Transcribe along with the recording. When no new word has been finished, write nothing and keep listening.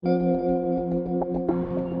All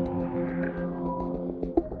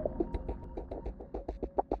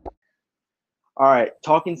right,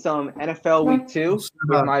 talking some NFL Week Two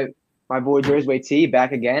with my boy Jersey T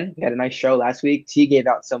back again. We had a nice show last week. T gave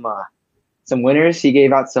out some winners. He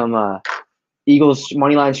gave out some Eagles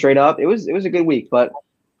money line straight up. It was a good week. But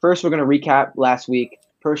first, we're gonna recap last week.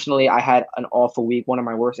 Personally, I had an awful week, one of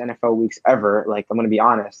my worst NFL weeks ever. Like I'm gonna be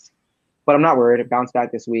honest, but I'm not worried. Bounce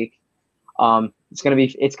back this week. It's gonna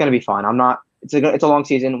be fun. I'm not. It's a long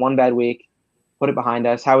season. One bad week. Put it behind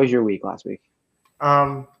us. How was your week last week?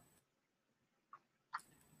 Um,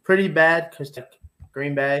 Pretty bad because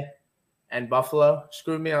Green Bay and Buffalo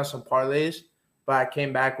screwed me on some parlays, but I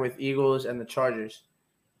came back with Eagles and the Chargers.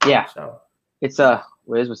 Yeah. So It's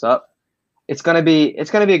Wiz, what's up? It's gonna be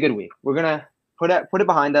a good week. We're gonna put it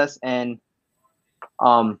behind us and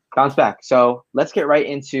bounce back. So let's get right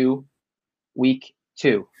into week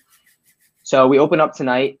 2. So we open up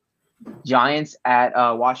tonight, Giants at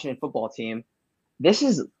Washington football team. This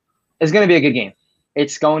is gonna be a good game.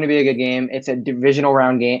 It's going to be a good game. It's a divisional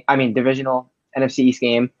round game. I mean divisional NFC East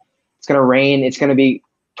game. It's gonna rain. It's gonna be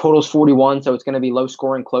totals 41, so it's gonna be low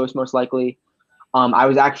scoring, close most likely. I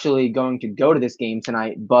was actually going to go to this game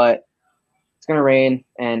tonight, but it's gonna rain,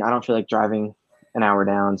 and I don't feel like driving an hour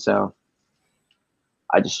down, so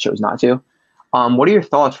I just chose not to. What are your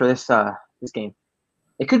thoughts for this game?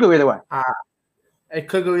 It could go either way. uh, it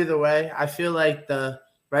could go either way. I feel like the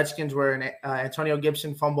Redskins were an Antonio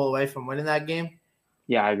Gibson fumble away from winning that game.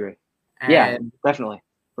 Yeah, I agree. Yeah, And definitely.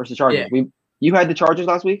 Versus Chargers. yeah, You had the Chargers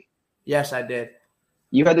last week. yes, I did.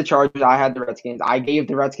 You had the Chargers. I had the Redskins. I gave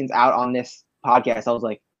the Redskins out on this podcast. I was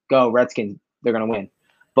like, "Go Redskins! They're gonna win."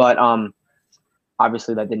 But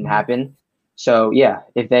obviously that didn't happen. So yeah,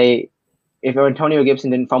 if Antonio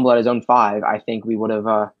Gibson didn't fumble at his own 5, I think we would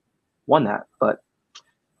have won that. But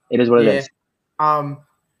it is what it Yeah. is.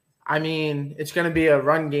 I mean, it's going to be a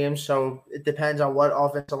run game, so it depends on what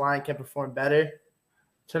offensive line can perform better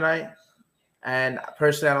tonight. And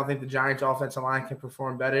personally, I don't think the Giants' offensive line can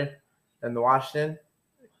perform better than the Washington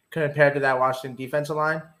compared to that Washington defensive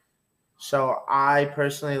line. So I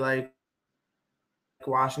personally like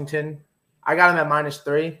Washington. I got them at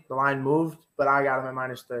 -3. The line moved, but I got them at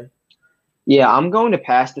 -3. Yeah, I'm going to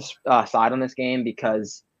pass this side on this game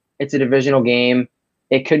because it's a divisional game.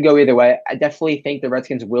 It could go either way. I definitely think the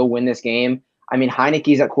Redskins will win this game. I mean,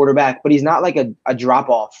 Heineke's at quarterback, but he's not like a drop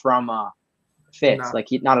off from Fitz. No. Like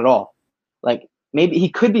not at all. Like maybe he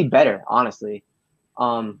could be better, honestly.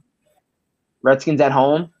 Um, Redskins at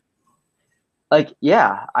home. Like,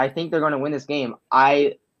 yeah, I think they're going to win this game.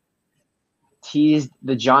 I teased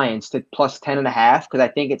the Giants to +10.5 because I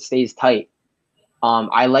think it stays tight.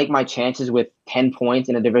 I like my chances with 10 points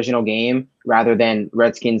in a divisional game rather than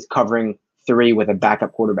Redskins covering 3 with a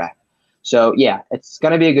backup quarterback. So, yeah, it's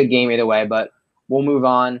going to be a good game either way, but we'll move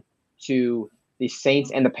on to the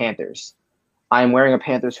Saints and the Panthers. I'm wearing a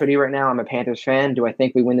Panthers hoodie right now. I'm a Panthers fan. Do I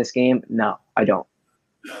think we win this game? No, I don't.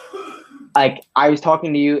 Like I was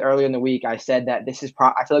talking to you earlier in the week, I said that I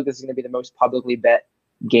feel like this is going to be the most publicly bet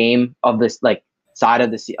game of this like side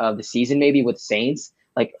of the season, maybe with Saints.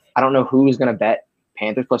 Like I don't know who's going to bet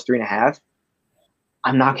Panthers +3.5.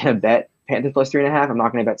 I'm not going to bet Panthers +3.5. I'm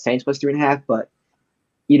not going to bet Saints +3.5. But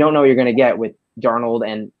you don't know what you're going to get with Darnold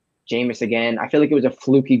and Jameis again. I feel like it was a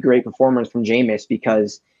fluky great performance from Jameis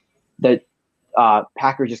because the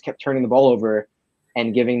Packers just kept turning the ball over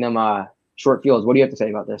and giving them short fields. What do you have to say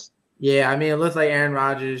about this? Yeah, I mean, it looked like Aaron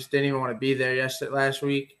Rodgers didn't even want to be there last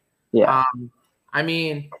week. Yeah. I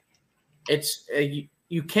mean, it's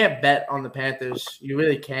you can't bet on the Panthers. You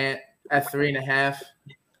really can't at 3.5.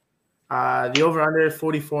 The over/under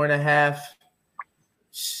 44.5.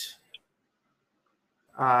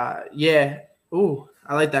 Yeah. Ooh,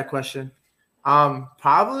 I like that question.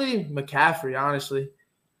 Probably McCaffrey, honestly,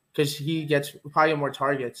 because he gets probably more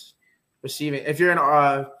targets receiving. If you're in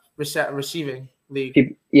a receiving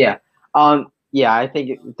league, Yeah. Yeah, I think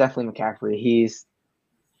it's definitely McCaffrey.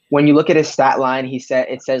 When you look at his stat line,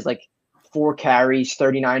 it says like 4 carries,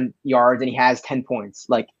 39 yards, and he has 10 points.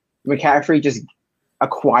 Like McCaffrey just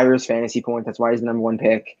acquires fantasy points. That's why he's the number 1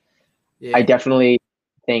 pick. yeah. I definitely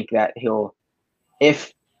think that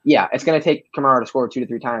it's going to take Kamara to score 2 to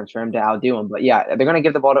 3 times for him to outdo him. But yeah, they're going to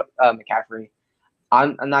give the ball to McCaffrey.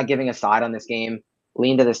 I'm not giving a side on this game.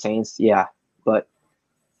 Lean to the Saints, yeah, but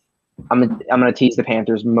I'm gonna tease the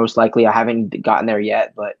Panthers most likely. I haven't gotten there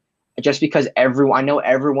yet, but just because I know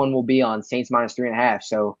everyone will be on Saints -3.5.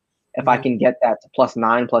 So if I can get that to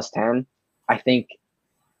 +9, +10, I think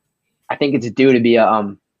it's due to be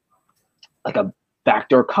like a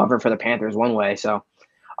backdoor cover for the Panthers one way. So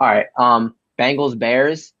all right, Bengals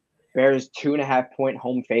Bears. Bears 2.5-point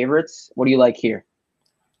home favorites. What do you like here?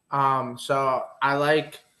 So I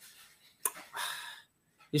like.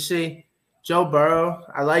 You see, Joe Burrow.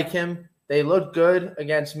 I like him. They look good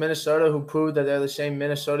against Minnesota, who proved that they're the same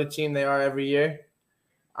Minnesota team they are every year.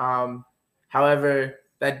 However,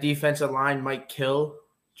 that defensive line might kill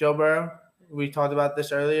Joe Burrow. We talked about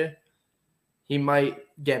this earlier. He might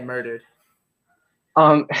get murdered.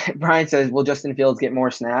 Brian says, will Justin Fields get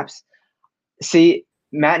more snaps? See,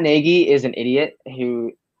 Matt Nagy is an idiot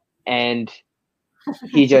and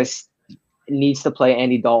he just needs to play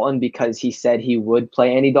Andy Dalton because he said he would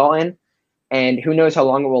play Andy Dalton. And who knows how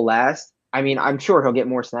long it will last. I mean, I'm sure he'll get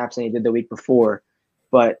more snaps than he did the week before.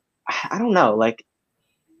 But I don't know. Like,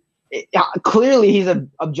 clearly he's an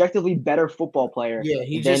objectively better football player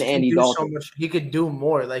than Andy Dalton. So much. He could do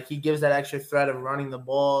more. Like, he gives that extra threat of running the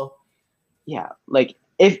ball. Yeah, like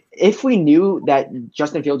if we knew that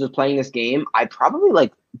Justin Fields was playing this game, I'd probably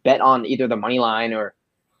like bet on either the money line or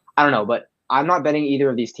I don't know, but I'm not betting either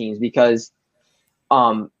of these teams because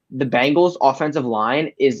the Bengals offensive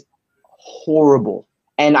line is horrible.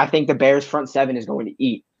 And I think the Bears front seven is going to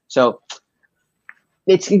eat. So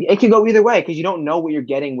it can go either way because you don't know what you're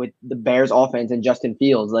getting with the Bears offense and Justin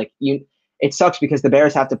Fields. It sucks because the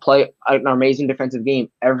Bears have to play an amazing defensive game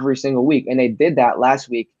every single week. And they did that last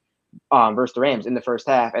week versus the Rams in the first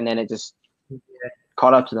half, and then it just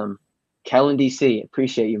caught up to them. Kellen DC,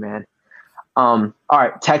 appreciate you, man. All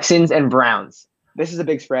right, Texans and Browns. This is a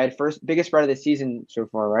big spread. Biggest spread of the season so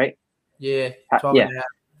far, right? Yeah, 12 and a half.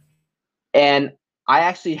 And I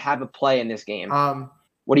actually have a play in this game.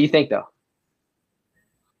 What do you think, though?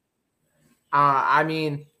 I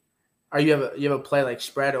mean, you have a play like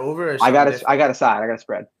spread over? Or I got a side. I got a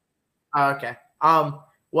spread. Okay.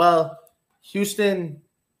 Well, Houston.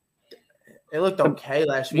 It looked okay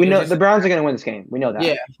last week. We know the Browns are going to win this game. We know that.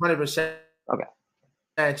 Yeah, 100%. Okay.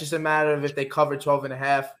 And it's just a matter of if they cover 12 and a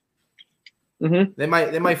half. Mm-hmm.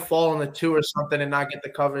 They might fall on the 2 or something and not get the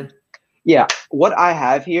cover. Yeah. What I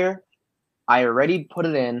have here, I already put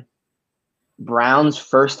it in. Browns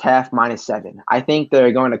first half -7. I think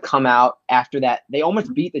they're going to come out after that. They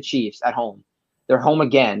almost beat the Chiefs at home. They're home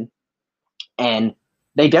again. And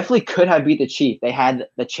they definitely could have beat the Chiefs. They had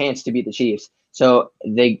the chance to beat the Chiefs. So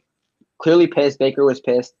they clearly pissed. Baker was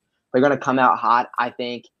pissed. They're going to come out hot, I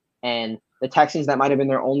think. And the Texans, that might have been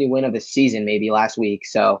their only win of the season maybe last week.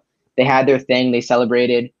 So they had their thing. They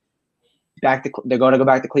celebrated. They're going to go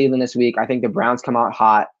back to Cleveland this week. I think the Browns come out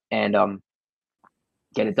hot and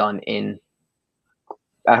get it done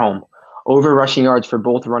at home. Over rushing yards for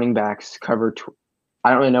both running backs cover.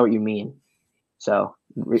 I don't really know what you mean. So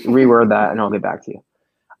reword that and I'll get back to you.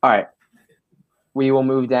 All right. We will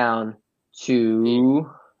move down to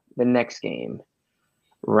the next game.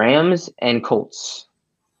 Rams and Colts.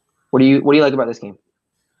 What do you like about this game?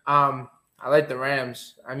 I like the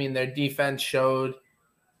Rams. I mean, their defense showed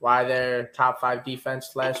why they're top 5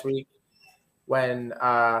 defense last week. When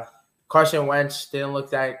Carson Wentz didn't look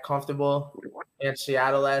that comfortable in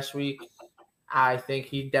Seattle last week, I think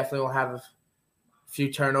he definitely will have a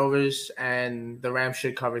few turnovers, and the Rams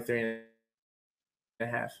should cover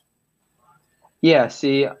 3.5. Yeah,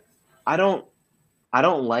 see, I don't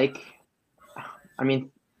like. I mean,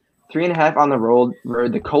 3.5 on the road. Where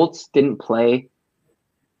the Colts didn't play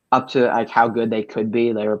up to like how good they could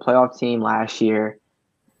be. They were a playoff team last year.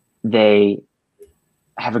 They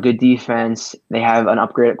have a good defense. They have an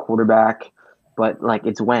upgraded quarterback, but like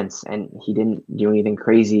it's Wentz, and he didn't do anything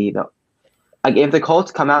crazy. Though, like if the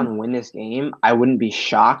Colts come out and win this game, I wouldn't be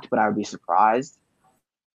shocked, but I would be surprised.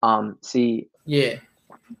 Yeah.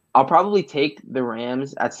 I'll probably take the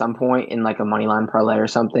Rams at some point in like a money line parlay or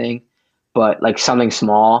something, but like something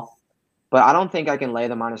small. But I don't think I can lay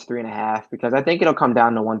the -3.5 because I think it'll come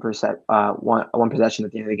down to one possession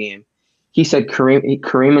at the end of the game. He said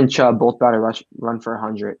Kareem and Chubb both about to run for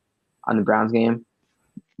 100 on the Browns game.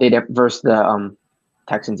 They versus the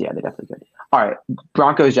Texans. Yeah, they definitely could. All right,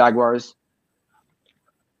 Broncos Jaguars.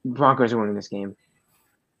 Broncos are winning this game.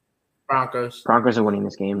 Broncos are winning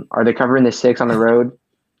this game. Are they covering the 6 on the road?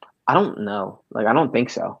 I don't know. Like, I don't think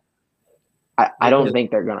so. I don't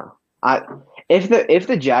think they're gonna. If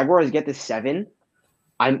the Jaguars get to 7,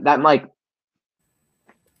 that like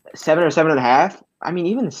 7 or 7.5. I mean,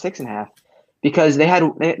 even 6.5, because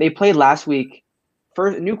they played last week.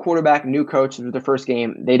 First, new quarterback, new coach. It was their first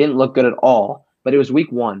game. They didn't look good at all, but it was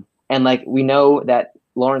week 1, and like we know that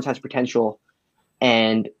Lawrence has potential,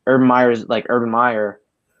 and Urban Meyer.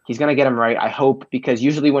 He's going to get him right, I hope, because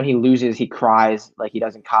usually when he loses, he cries like he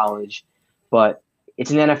does in college. But it's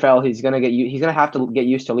in the NFL. He's going to have to get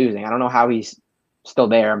used to losing. I don't know how he's still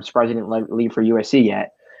there. I'm surprised he didn't leave for USC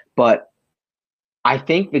yet. But I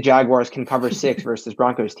think the Jaguars can cover 6 versus this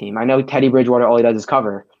Broncos team. I know Teddy Bridgewater all he does is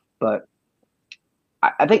cover, but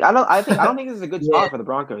I don't think this is a good Yeah, spot for the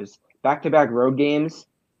Broncos. Back-to-back road games.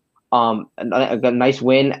 A nice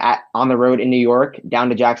win on the road in New York, down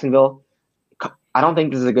to Jacksonville. I don't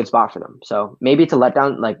think this is a good spot for them. So maybe it's a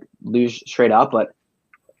letdown, like lose straight up. But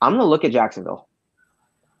I'm gonna look at Jacksonville.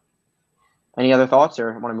 Any other thoughts,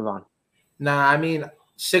 or want to move on? nah, I mean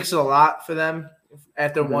 6 is a lot for them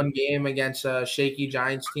after Mhm. one game against a shaky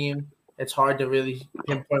Giants team. It's hard to really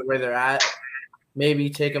pinpoint where they're at. Maybe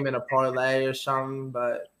take them in a parlay or something,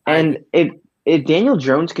 but And if Daniel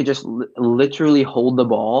Jones could just literally hold the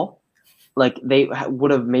ball, like they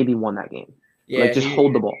would have maybe won that game. yeah, Like just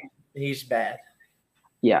hold the ball. he's bad.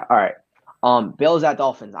 Yeah. All right. Bills at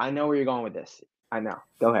Dolphins. I know where you're going with this. I know.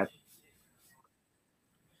 Go ahead.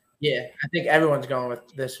 Yeah, I think everyone's going with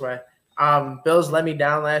this way. Bills let me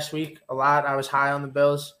down last week a lot. I was high on the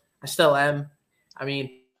Bills. I still am. I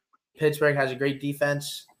mean, Pittsburgh has a great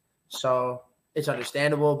defense, so it's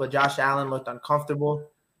understandable. But Josh Allen looked uncomfortable.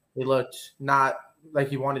 He looked not like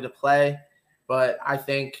he wanted to play. But I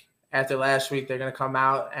think after last week, they're going to come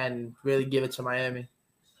out and really give it to Miami.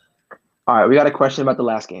 All right. We got a question about the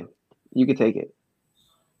last game. You could take it.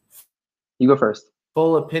 You go first.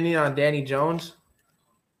 Full opinion on Danny Jones.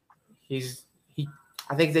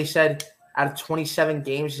 I think they said out of 27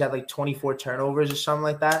 games, he's had like 24 turnovers or something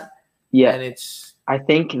like that. Yeah. And it's I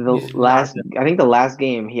think the he's not good. last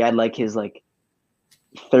game he had like his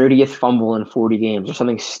 30th fumble in 40 games or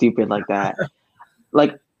something stupid like that.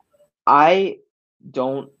 Like I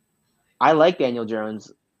like Daniel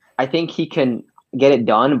Jones. I think he can get it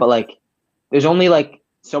done, but there's only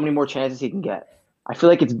so many more chances he can get. I feel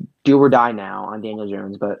like it's do or die now on Daniel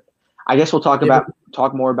Jones, but I guess we'll talk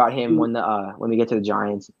more about him when we get to the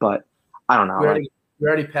Giants, but I don't know. We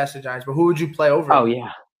already passed the Giants, but who would you play over? Oh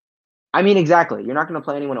yeah. I mean, exactly. You're not going to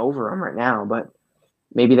play anyone over him right now, but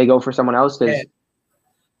maybe they go for someone else because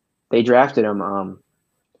they drafted him.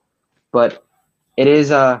 But it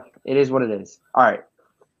is what it is. All right.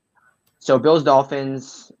 So Bills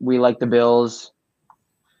Dolphins, we like the Bills.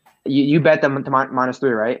 You bet them to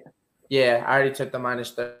 -3, right? Yeah, I already took the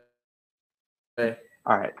 -3.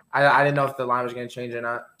 All right. I didn't know if the line was going to change or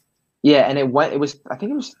not. Yeah, and it might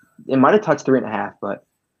have touched 3.5, but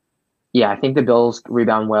yeah, I think the Bills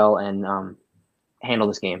rebound well and handle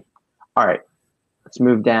this game. All right. Let's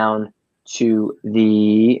move down to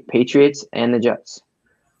the Patriots and the Jets.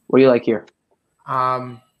 What do you like here?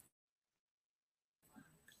 I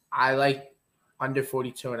like under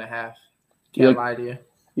 42.5. Can't lie to you.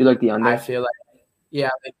 You like the under? I feel like, yeah,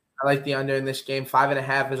 I like the under in this game.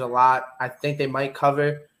 5.5 is a lot. I think they might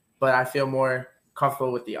cover, but I feel more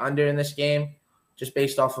comfortable with the under in this game, just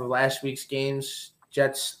based off of last week's games.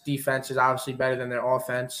 Jets defense is obviously better than their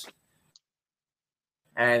offense.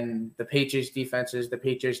 And the Patriots defense is the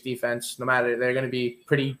Patriots defense. No matter, they're going to be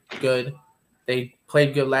pretty good. They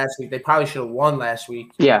played good last week. They probably should have won last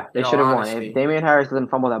week. Yeah, they should have won. If Damian Harris doesn't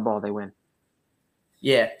fumble that ball, they win.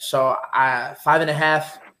 Yeah, so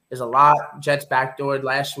 5.5 is a lot. Jets backdoored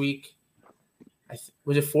last week.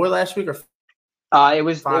 Was it 4 last week or? It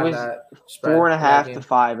was 4.5 to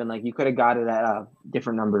 5, and you could have got it at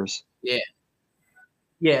different numbers. Yeah.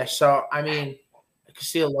 Yeah. So I mean, I could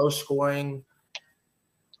see a low scoring.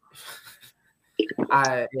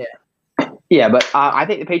 Yeah, but I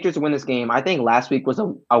think the Patriots will win this game. I think last week was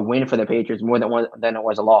a win for the Patriots more than it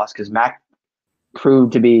was a loss because Mac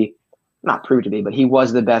but he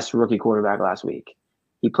was the best rookie quarterback last week.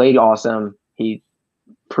 He played awesome. He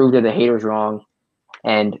proved that the haters wrong,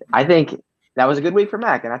 and I think that was a good week for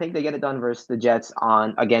Mac. And I think they get it done versus the Jets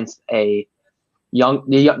against a young.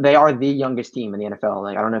 They are the youngest team in the NFL.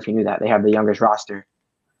 I don't know if you knew that they have the youngest roster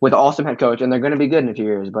with an awesome head coach, and they're going to be good in a few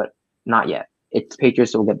years, but not yet. It's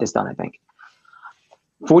Patriots will get this done, I think.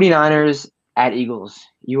 49ers at Eagles.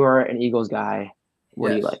 You are an Eagles guy. What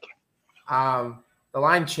do you like? The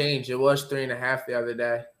line changed. It was 3.5 the other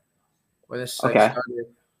day when this started.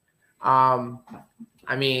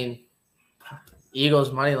 I mean,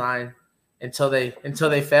 Eagles money line until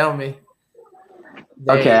they fail me.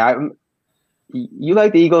 You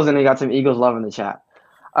like the Eagles, and they got some Eagles love in the chat.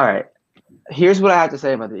 All right. Here's what I have to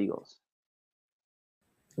say about the Eagles.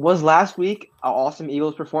 Was last week an awesome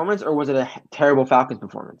Eagles performance, or was it a terrible Falcons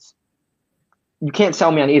performance? You can't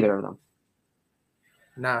sell me on either of them.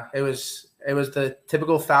 Nah, it was the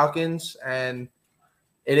typical Falcons, and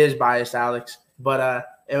it is biased, Alex. But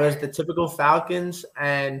it was the typical Falcons,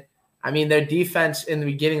 and I mean their defense in the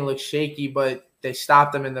beginning looked shaky, but they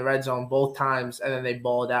stopped them in the red zone both times, and then they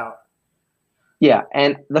balled out. Yeah,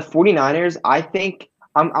 and the 49ers, I think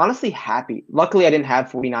I'm honestly happy. Luckily, I didn't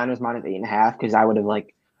have 49ers minus 8.5 because I would have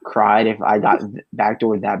like cried if I got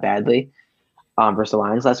backdoored that badly versus the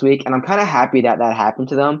Lions last week. And I'm kind of happy that that happened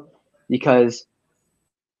to them because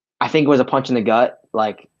I think it was a punch in the gut.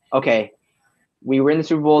 Like, okay, we were in the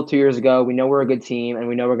Super Bowl 2 years ago. We know we're a good team, and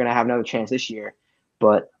we know we're going to have another chance this year,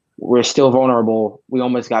 but we're still vulnerable. We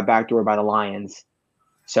almost got backdoored by the Lions.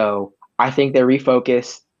 So I think they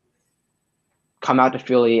refocus, come out to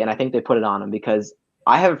Philly, and I think they put it on them because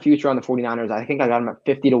I have a future on the 49ers. I think I got them at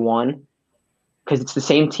 50-1 because it's the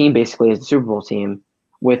same team basically as the Super Bowl team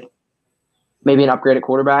with maybe an upgraded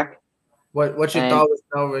quarterback. What's your And thought with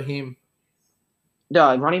Mel Raheem?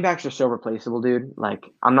 the running backs are so replaceable, dude. Like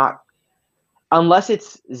I'm not unless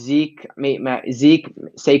it's Zeke,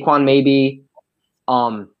 Saquon, maybe.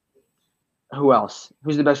 Um, who else?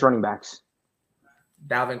 Who's the best running backs?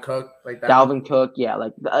 Dalvin Cook, like that. Dalvin Cook, yeah,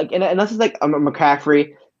 like and unless it's like a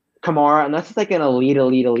McCaffrey, Kamara, unless it's like an elite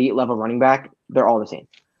level running back, they're all the same.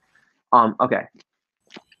 Okay.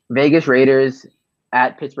 Vegas Raiders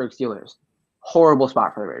at Pittsburgh Steelers. Horrible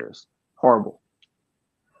spot for the Raiders. Horrible.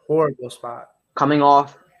 Horrible spot. Coming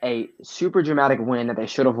off a super dramatic win that they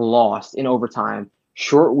should have lost in overtime.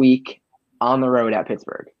 Short week on the road at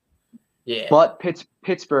Pittsburgh. Yeah. But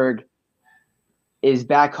Pittsburgh is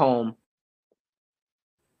back home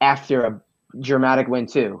after a dramatic win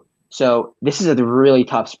too. So this is a really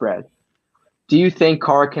tough spread. Do you think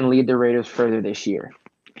Carr can lead the Raiders further this year?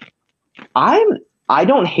 I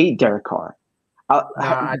don't hate Derek Carr.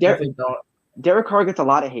 I definitely don't. Derek Carr gets a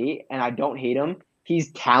lot of hate, and I don't hate him.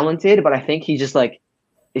 He's talented, but I think he just like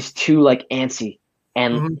is too like antsy,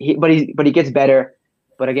 and but he gets better.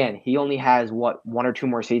 But again, he only has what 1 or 2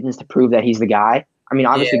 more seasons to prove that he's the guy. I mean,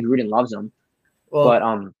 obviously Gruden loves him, Well, but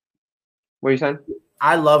what are you saying?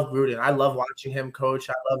 I love Gruden. I love watching him coach.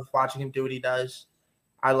 I love watching him do what he does.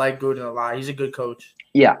 I like Gruden a lot. He's a good coach.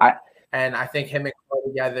 Yeah, and I think him and Carr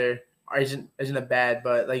together isn't a bad,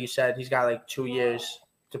 but like you said, he's got like 2 years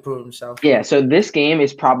to prove himself. Yeah, so this game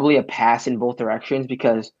is probably a pass in both directions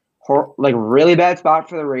because like really bad spot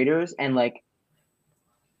for the Raiders and like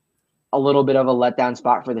a little bit of a letdown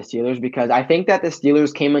spot for the Steelers because I think that the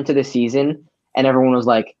Steelers came into the season and everyone was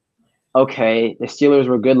like, okay, the Steelers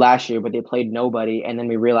were good last year, but they played nobody, and then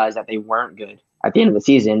we realized that they weren't good at the end of the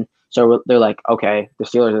season. So they're like, okay, the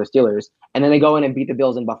Steelers are the Steelers, and then they go in and beat the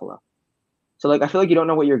Bills in Buffalo. So like I feel like you don't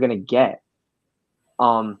know what you're gonna get.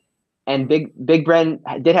 And Big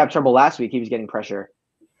Bren did have trouble last week. He was getting pressure.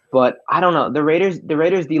 But I don't know. The Raiders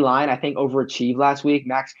D line, I think, overachieved last week.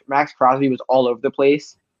 Max Crosby was all over the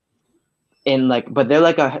place. But they're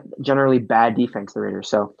like a generally bad defense, the Raiders.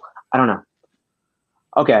 So I don't know.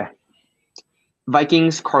 Okay.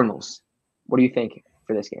 Vikings, Cardinals. What do you think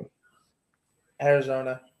for this game?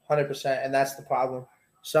 Arizona, 100%, and that's the problem.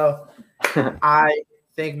 So I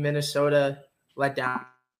think Minnesota let down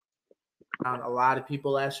a lot of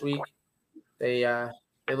people last week. They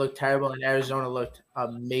looked terrible, and Arizona looked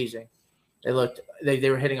amazing. They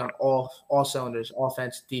were hitting on all cylinders,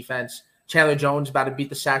 offense, defense. Chandler Jones about to beat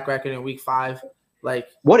the sack record in week 5. Like,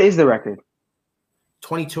 what is the record?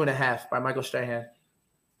 22.5 by Michael Strahan.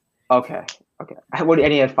 Okay.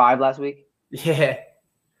 And he had 5 last week? Yeah.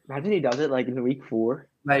 Imagine he does it like in week 4.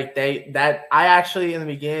 Like I actually in the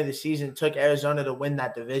beginning of the season took Arizona to win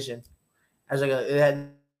that division. As like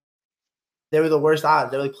they were the worst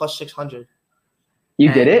odds. They were like plus 600.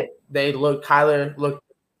 You did it? Kyler looked.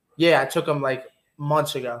 Yeah, I took him like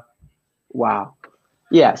months ago. Wow.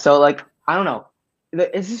 Yeah. So like I don't know.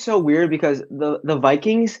 This is so weird because the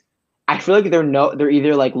Vikings, I feel like they're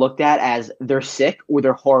either like looked at as they're sick or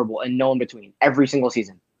they're horrible and no in between every single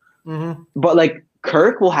season. Mm-hmm. But like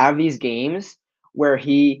Kirk will have these games where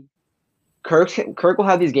Kirk will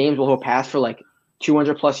have these games where he'll pass for like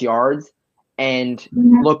 200 plus yards and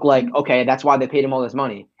look like, okay, that's why they paid him all this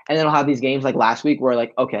money. And then he'll have these games like last week where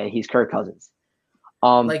like, okay, he's Kirk Cousins.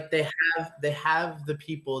 Like they have the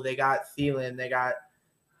people. They got Thielen.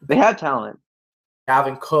 They have talent.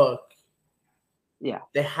 Dalvin Cook. Yeah.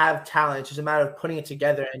 They have talent. It's just a matter of putting it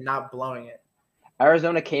together and not blowing it.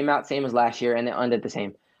 Arizona came out same as last year and they ended the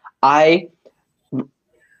same. I'm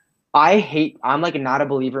like not a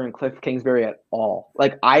believer in Cliff Kingsbury at all.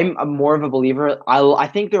 Like I'm more of a believer. I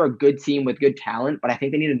think they're a good team with good talent, but I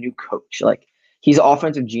think they need a new coach. Like he's an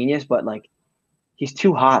offensive genius, but like he's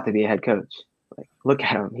too hot to be a head coach. Like look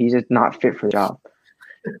at him. He's just not fit for the job.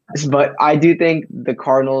 But I do think the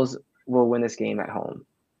Cardinals will win this game at home.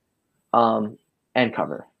 And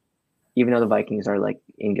cover. Even though the Vikings are like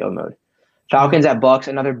in go mode. Falcons at Bucks,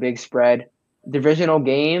 another big spread. Divisional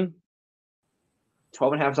game.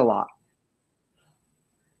 12.5 is a lot.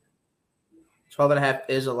 12.5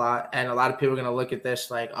 is a lot, and a lot of people are going to look at this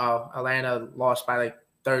like, oh, Atlanta lost by like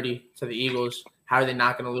 30 to the Eagles. How are they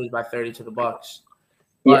not going to lose by 30 to the Bucks?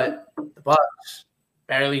 But the Bucks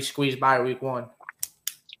barely squeezed by week 1.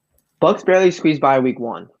 Bucks barely squeezed by week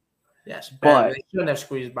 1. Yes, barely. They shouldn't have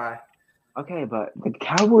squeezed by. Okay, but the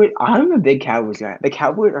Cowboys, I'm a big Cowboys guy. The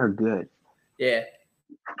Cowboys are good. Yeah.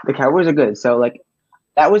 The Cowboys are good. So, like,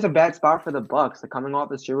 that was a bad spot for the Bucks. Like, coming off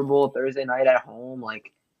the Super Bowl Thursday night at home,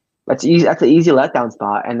 like, that's easy. That's an easy letdown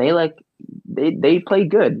spot. And they played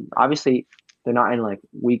good. Obviously, they're not in, like,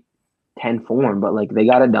 week 10 form, but, like, they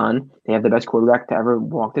got it done. They have the best quarterback to ever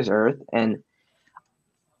walk this earth. And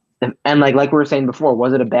like we were saying before,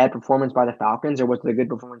 was it a bad performance by the Falcons or was it a good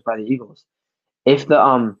performance by the Eagles? If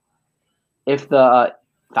the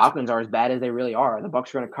Falcons are as bad as they really are, the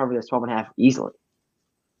Bucks are going to cover this 12.5 easily.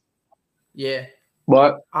 Yeah.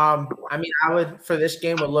 But I mean, I would for this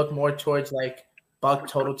game would look more towards like Buck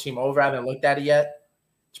total team over. I haven't looked at it yet.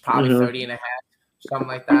 It's probably 30.5, something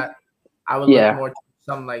like that. I would look more towards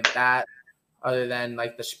something like that, other than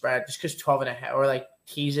like the spread, just because 12.5 or like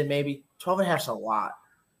tease it maybe 12.5 is a lot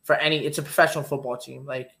for any. It's a professional football team,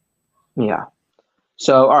 like. Yeah.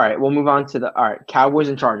 So all right, we'll move on to Cowboys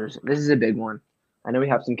and Chargers. This is a big one. I know we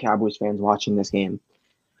have some Cowboys fans watching this game.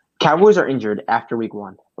 Cowboys are injured after week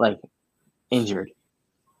 1, like injured.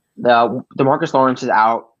 The DeMarcus Lawrence is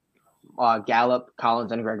out. Gallup,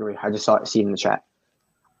 Collins, and Gregory. I just see it in the chat.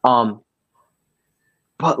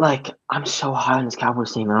 But like I'm so high on this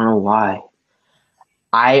Cowboys team. I don't know why.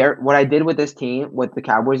 What I did with this team with the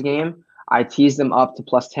Cowboys game, I teased them up to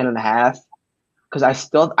plus 10.5 because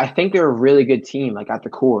I think they're a really good team, like at the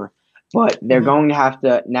core. But they're going to have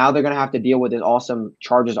to deal with this awesome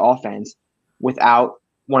Chargers offense without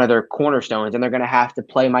one of their cornerstones, and they're going to have to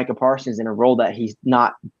play Micah Parsons in a role that he's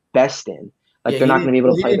not best in. Like they're not going to be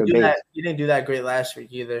able to play their base. He didn't do that great last week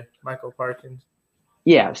either, Michael Parsons.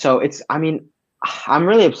 Yeah, so I'm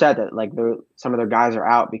really upset that like some of their guys are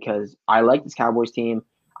out because I like this Cowboys team.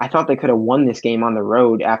 I thought they could have won this game on the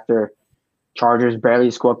road after Chargers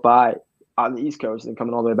barely squawked by on the East Coast and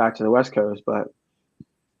coming all the way back to the West Coast. But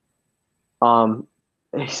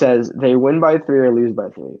he says they win by 3 or lose by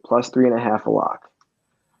 3, plus 3.5 a lock.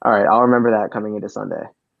 All right, I'll remember that coming into Sunday.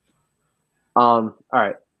 All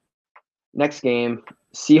right. Next game,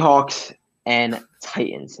 Seahawks and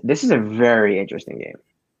Titans. This is a very interesting game.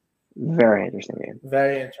 Very interesting game.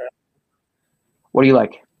 Very interesting. What do you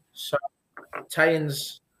like? So,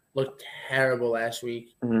 Titans looked terrible last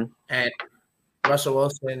week, and Russell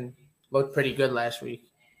Wilson looked pretty good last week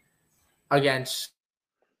against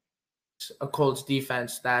a Colts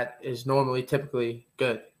defense that is typically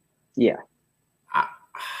good. Yeah.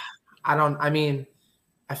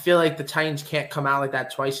 I feel like the Titans can't come out like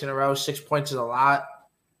that twice in a row. 6 points is a lot.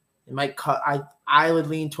 It might cut. I would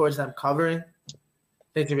lean towards them covering.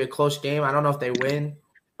 I think it's going to be a close game. I don't know if they win,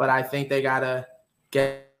 but I think they got to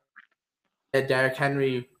get Derrick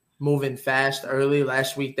Henry moving fast early.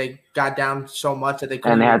 Last week they got down so much that they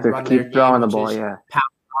couldn't run their keep throwing the ball, and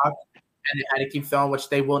they had to keep throwing, which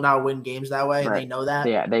they will not win games that way, and they know that.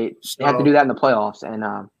 Yeah, they have to do that in the playoffs,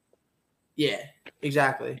 and yeah,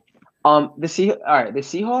 exactly. The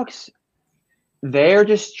Seahawks, they're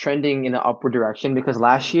just trending in the upward direction because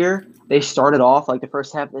last year they started off like the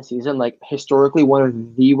first half of the season like historically one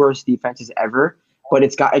of the worst defenses ever, but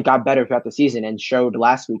it got better throughout the season and showed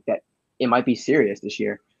last week that it might be serious this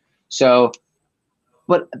year. So,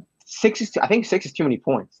 but I think 6 is too many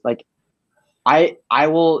points. Like I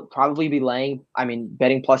will probably be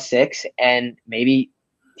betting plus 6 and maybe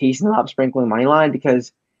teasing up, sprinkling money line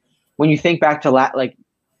because when you think back to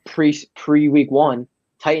pre week 1,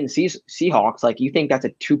 Titans Seahawks, like you think that's a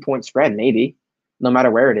 2-point spread, maybe, no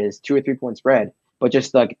matter where it is, 2 or 3 point spread. But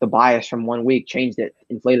just like the bias from 1 week changed it,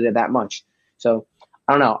 inflated it that much. So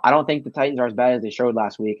I don't know. I don't think the Titans are as bad as they showed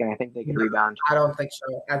last week, and I think they can rebound. I don't think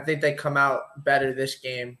so. I think they come out better this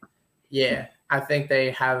game. Yeah, I think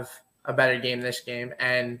they have a better game this game,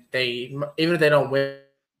 and even if they don't win.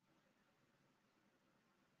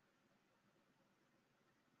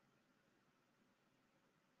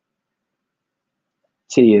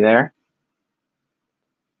 T, you there?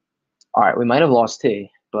 All right, we might have lost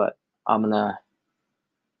T, but I'm going to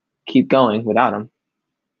keep going without him.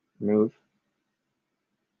 Move.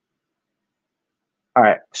 All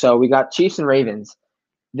right, so we got Chiefs and Ravens.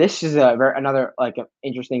 This is another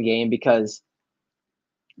interesting game because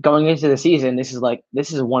going into the season, this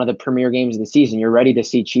is one of the premier games of the season. You're ready to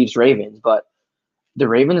see Chiefs Ravens, but the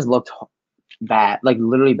Ravens looked bad, like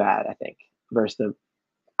literally bad, I think, versus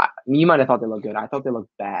you might have thought they looked good. I thought they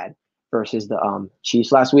looked bad versus the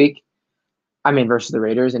Chiefs last week. Versus the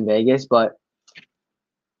Raiders in Vegas, but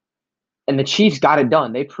And the Chiefs got it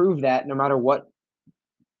done. They proved that no matter what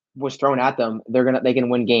was thrown at them, they can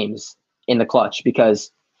win games in the clutch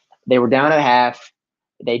because they were down at half.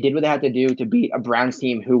 They did what they had to do to beat a Browns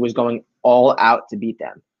team who was going all out to beat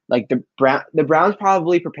them. Like the Browns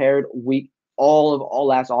probably prepared all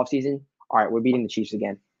last offseason. All right, we're beating the Chiefs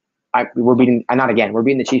again. We're beating not again. We're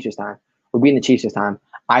beating the Chiefs this time. We're beating the Chiefs this time.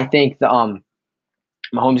 I think the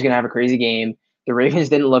Mahomes is gonna have a crazy game. The Ravens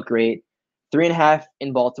didn't look great. 3.5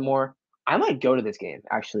 in Baltimore. I might go to this game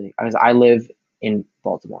actually, because I live in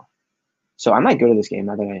Baltimore, so I might go to this game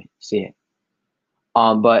now that I see it.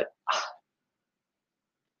 But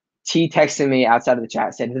T texted me outside of the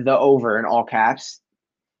chat, said the over in all caps.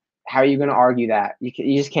 How are you going to argue that? You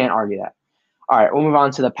just can't argue that. All right, we'll move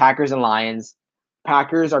on to the Packers and Lions.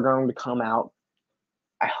 Packers are going to come out.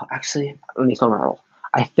 Actually, let me come out.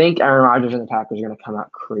 I think Aaron Rodgers and the Packers are going to come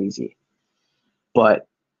out crazy. But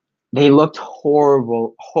they looked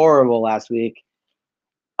horrible last week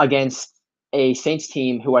against a Saints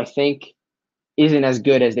team who I think isn't as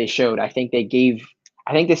good as they showed. I think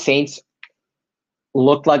the Saints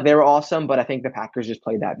looked like they were awesome, but I think the Packers just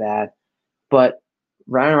played that bad. But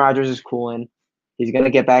Aaron Rodgers is cooling. He's going to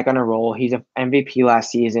get back on a roll. He's an MVP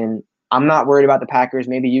last season. I'm not worried about the Packers.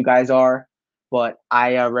 Maybe you guys are, but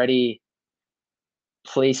I already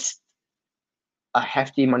placed a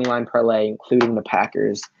hefty moneyline parlay, including the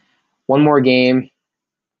Packers. One more game.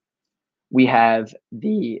 We have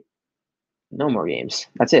no more games.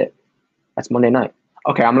 That's it. That's Monday night.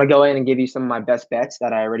 Okay, I'm going to go in and give you some of my best bets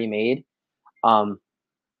that I already made, or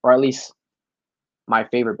at least my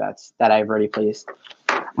favorite bets that I've already placed.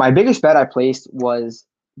 My biggest bet I placed was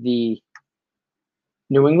the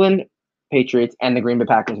New England Patriots and the Green Bay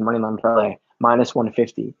Packers moneyline parlay minus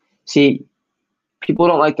 150. See, people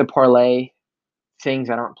don't like to parlay things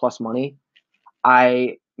that aren't plus money.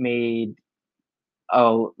 I made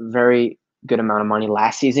a very good amount of money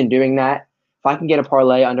last season doing that. If I can get a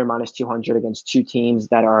parlay under minus 200 against two teams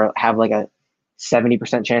that have like a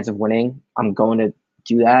 70% chance of winning, I'm going to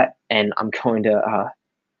do that, and I'm going to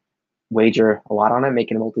wager a lot on it,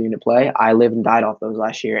 making a multi-unit play. I lived and died off those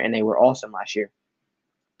last year, and they were awesome last year.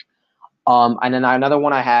 And then another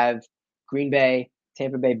one I have Green Bay,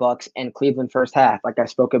 Tampa Bay Bucks, and Cleveland first half. Like I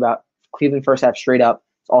spoke about, Cleveland first half straight up.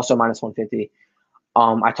 It's also minus 150.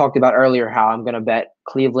 I talked about earlier how I'm going to bet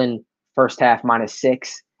Cleveland first half minus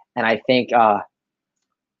 6, and I think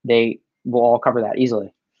they will all cover that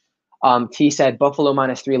easily. T said Buffalo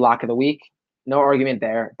minus 3 lock of the week. No argument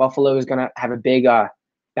there. Buffalo is going to have a big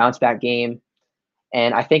bounce back game,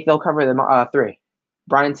 and I think they'll cover the 3.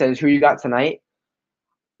 Brian says, who you got tonight?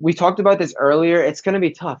 We talked about this earlier. It's going to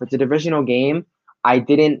be tough. It's a divisional game. I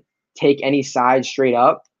didn't take any sides straight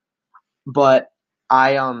up, but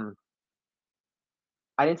I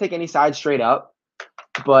didn't take any sides straight up,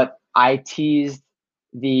 but I teased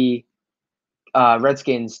the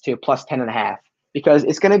Redskins to plus 10.5 because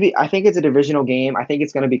it's going to be. I think it's a divisional game. I think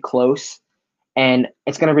it's going to be close, and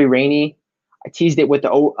it's going to be rainy. I teased it with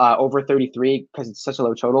the over 33 because it's such a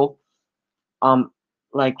low total. I'm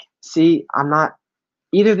not.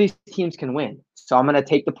 Either of these teams can win, so I'm going to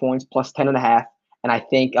take the points plus 10.5, and I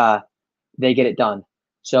think they get it done.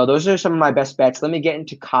 So those are some of my best bets. Let me get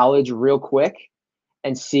into college real quick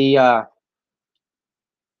and see. Let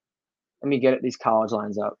me get these college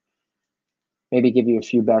lines up. Maybe give you a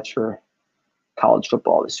few bets for college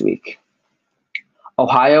football this week.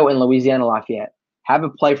 Ohio and Louisiana Lafayette. Have a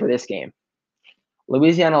play for this game.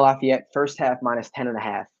 Louisiana Lafayette first half minus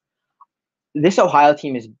 10.5. This Ohio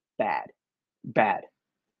team is bad.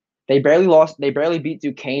 They barely beat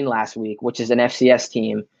Duquesne last week, which is an FCS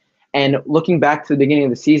team. And looking back to the beginning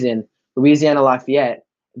of the season, Louisiana Lafayette,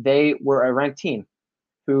 they were a ranked team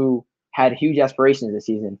who had huge aspirations this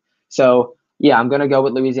season. So, yeah, I'm going to go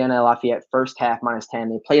with Louisiana Lafayette first half minus 10.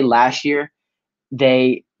 They played last year.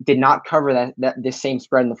 They did not cover this same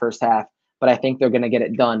spread in the first half, but I think they're going to get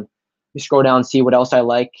it done. You scroll down and see what else I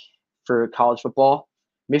like for college football.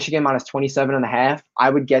 Michigan minus 27.5. I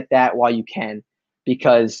would get that while you can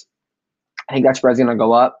because I think that spread's going to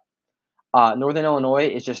go up. Northern Illinois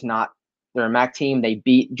is just not – they're a MAC team. They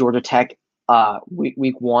beat Georgia Tech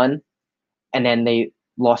week 1, and then they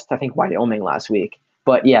lost, I think, Wyoming last week.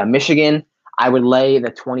 But, yeah, Michigan, I would lay the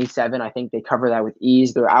 27. I think they cover that with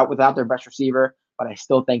ease. They're out without their best receiver, but I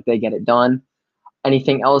still think they get it done.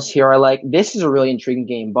 Anything else here I like? This is a really intriguing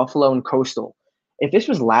game, Buffalo and Coastal. If this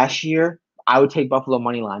was last year, I would take Buffalo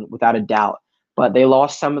money line without a doubt. But they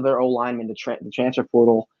lost some of their O-linemen to the transfer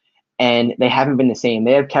portal, and they haven't been the same.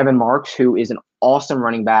 They have Kevin Marks, who is an awesome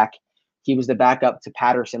running back. He was the backup to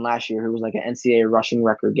Patterson last year, who was like an NCAA rushing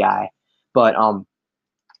record guy. But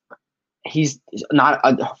he's not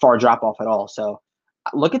a far drop off at all. So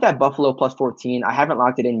look at that Buffalo plus 14. I haven't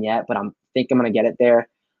locked it in yet, but I'm going to get it there.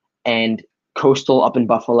 And Coastal up in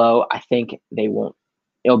Buffalo, I think they won't.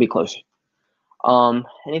 It'll be closer.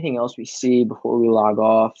 Anything else we see before we log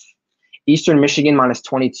off? Eastern Michigan minus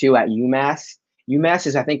 22 at UMass. UMass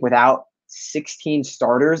is, I think, without 16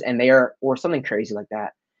 starters, and they are, or something crazy like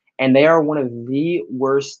that. And they are one of the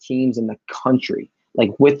worst teams in the country,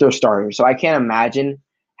 like with their starters. So I can't imagine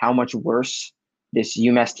how much worse this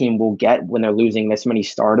UMass team will get when they're losing this many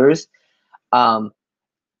starters. I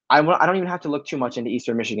don't even have to look too much into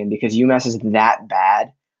Eastern Michigan because UMass is that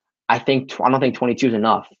bad. I don't think 22 is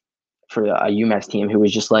enough for a UMass team who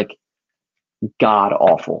is just like god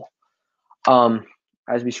awful.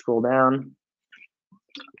 As we scroll down,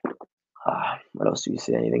 what else do we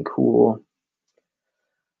see? Anything cool?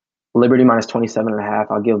 Liberty minus 27.5.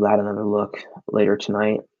 I'll give that another look later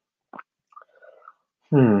tonight.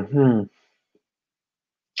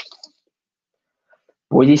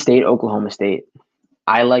 Boise State, Oklahoma State.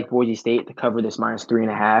 I like Boise State to cover this minus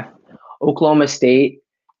 3.5. Oklahoma State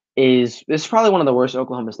this is probably one of the worst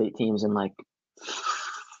Oklahoma State teams in like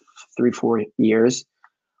 3-4 years.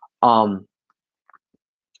 And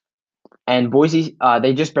Boise,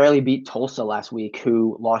 they just barely beat Tulsa last week,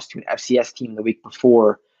 who lost to an FCS team the week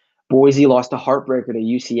before. Boise lost a heartbreaker to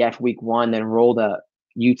UCF week 1, then rolled a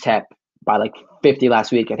UTEP by like 50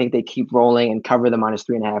 last week. I think they keep rolling and cover the minus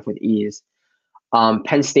 3.5 with ease.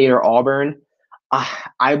 Penn State or Auburn.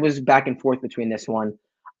 I was back and forth between this one.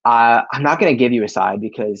 I'm not going to give you a side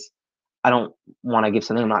because I don't want to give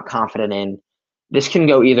something I'm not confident in. This can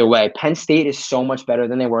go either way. Penn State is so much better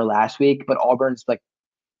than they were last week, but Auburn's like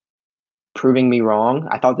proving me wrong.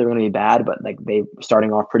 I thought they were going to be bad, but like they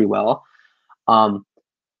starting off pretty well.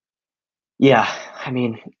 Yeah, I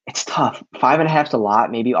mean, it's tough. 5.5 is a lot.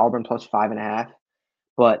 Maybe Auburn plus 5.5,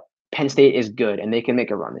 but Penn State is good and they can make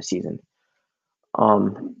a run this season.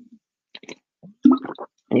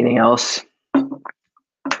 Anything else?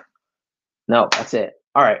 No, that's it.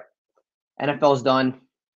 All right. NFL's done.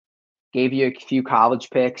 Gave you a few college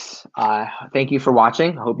picks. Thank you for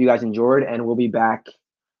watching. I hope you guys enjoyed, and we'll be back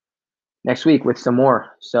next week with some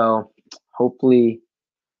more. So hopefully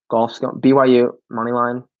golf's going. BYU money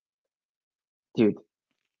line. Dude.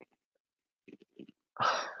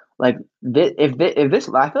 Like if this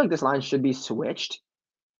I feel like this line should be switched.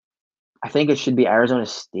 I think it should be Arizona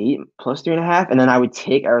State plus 3.5, and then I would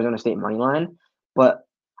take Arizona State money line, but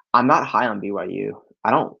I'm not high on BYU.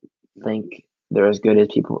 I don't think they're as good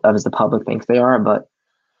as the public thinks they are, but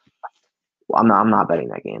I'm not betting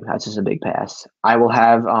that game. That's just a big pass. I will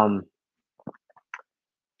have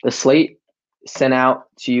the slate sent out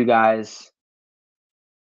to you guys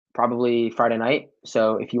probably Friday night.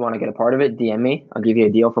 So if you want to get a part of it, DM me. I'll give you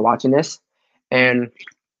a deal for watching this. And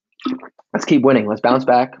let's keep winning. Let's bounce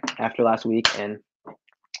back after last week and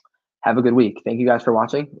have a good week. Thank you guys for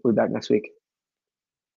watching. We'll be back next week.